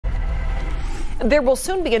There will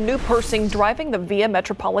soon be a new person driving the VIA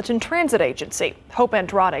Metropolitan Transit Agency. Hope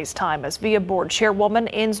Andrade's time as VIA board chairwoman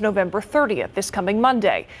ends November 30th, this coming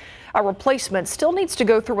Monday. A replacement still needs to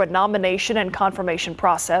go through a nomination and confirmation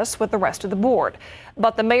process with the rest of the board.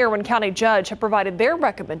 But the mayor and county judge have provided their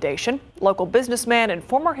recommendation. Local businessman and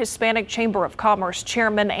former Hispanic Chamber of Commerce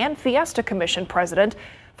chairman and Fiesta Commission president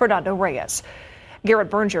Fernando Reyes. Garrett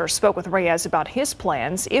Berger spoke with Reyes about his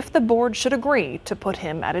plans if the board should agree to put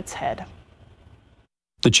him at its head.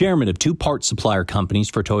 The chairman of two parts supplier companies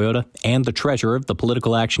for Toyota and the treasurer of the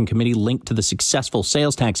Political Action Committee linked to the successful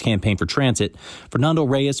sales tax campaign for transit, Fernando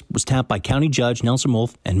Reyes was tapped by County Judge Nelson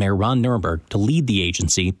Wolf and Mayor Ron Nirenberg to lead the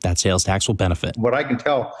agency that sales tax will benefit. What I can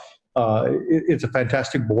tell, it's a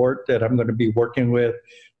fantastic board that I'm going to be working with,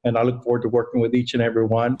 and I look forward to working with each and every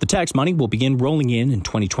one. The tax money will begin rolling in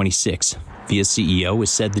 2026. VIA's CEO has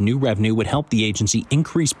said the new revenue would help the agency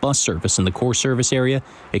increase bus service in the core service area,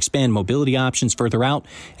 expand mobility options further out,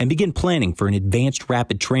 and begin planning for an advanced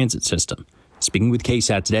rapid transit system. Speaking with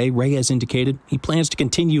KSAT today, Reyes indicated he plans to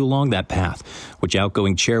continue along that path, which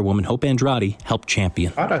outgoing chairwoman Hope Andrade helped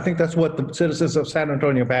champion. I think that's what the citizens of San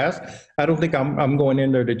Antonio passed. I don't think I'm going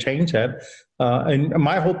in there to change that. And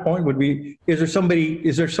my whole point would be, is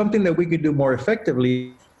there something that we could do more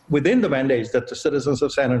effectively within the mandates that the citizens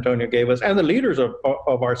of San Antonio gave us and the leaders of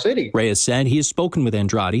our city? Reyes said he has spoken with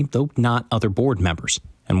Andrade, though not other board members.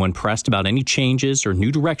 And when pressed about any changes or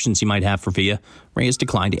new directions he might have for VIA, Reyes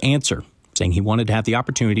declined to answer, saying he wanted to have the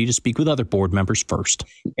opportunity to speak with other board members first.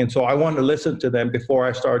 And so I wanted to listen to them before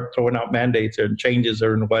I start throwing out mandates or changes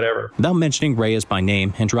or whatever. Without mentioning Reyes by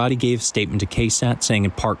name, Andrade gave a statement to KSAT saying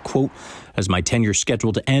in part, quote, "As my tenure is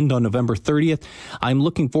scheduled to end on November 30th, I'm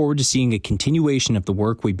looking forward to seeing a continuation of the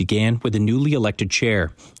work we began with the newly elected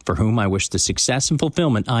chair, for whom I wish the success and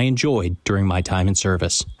fulfillment I enjoyed during my time in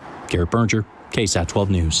service." Garrett Berger, KSAT 12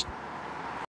 News.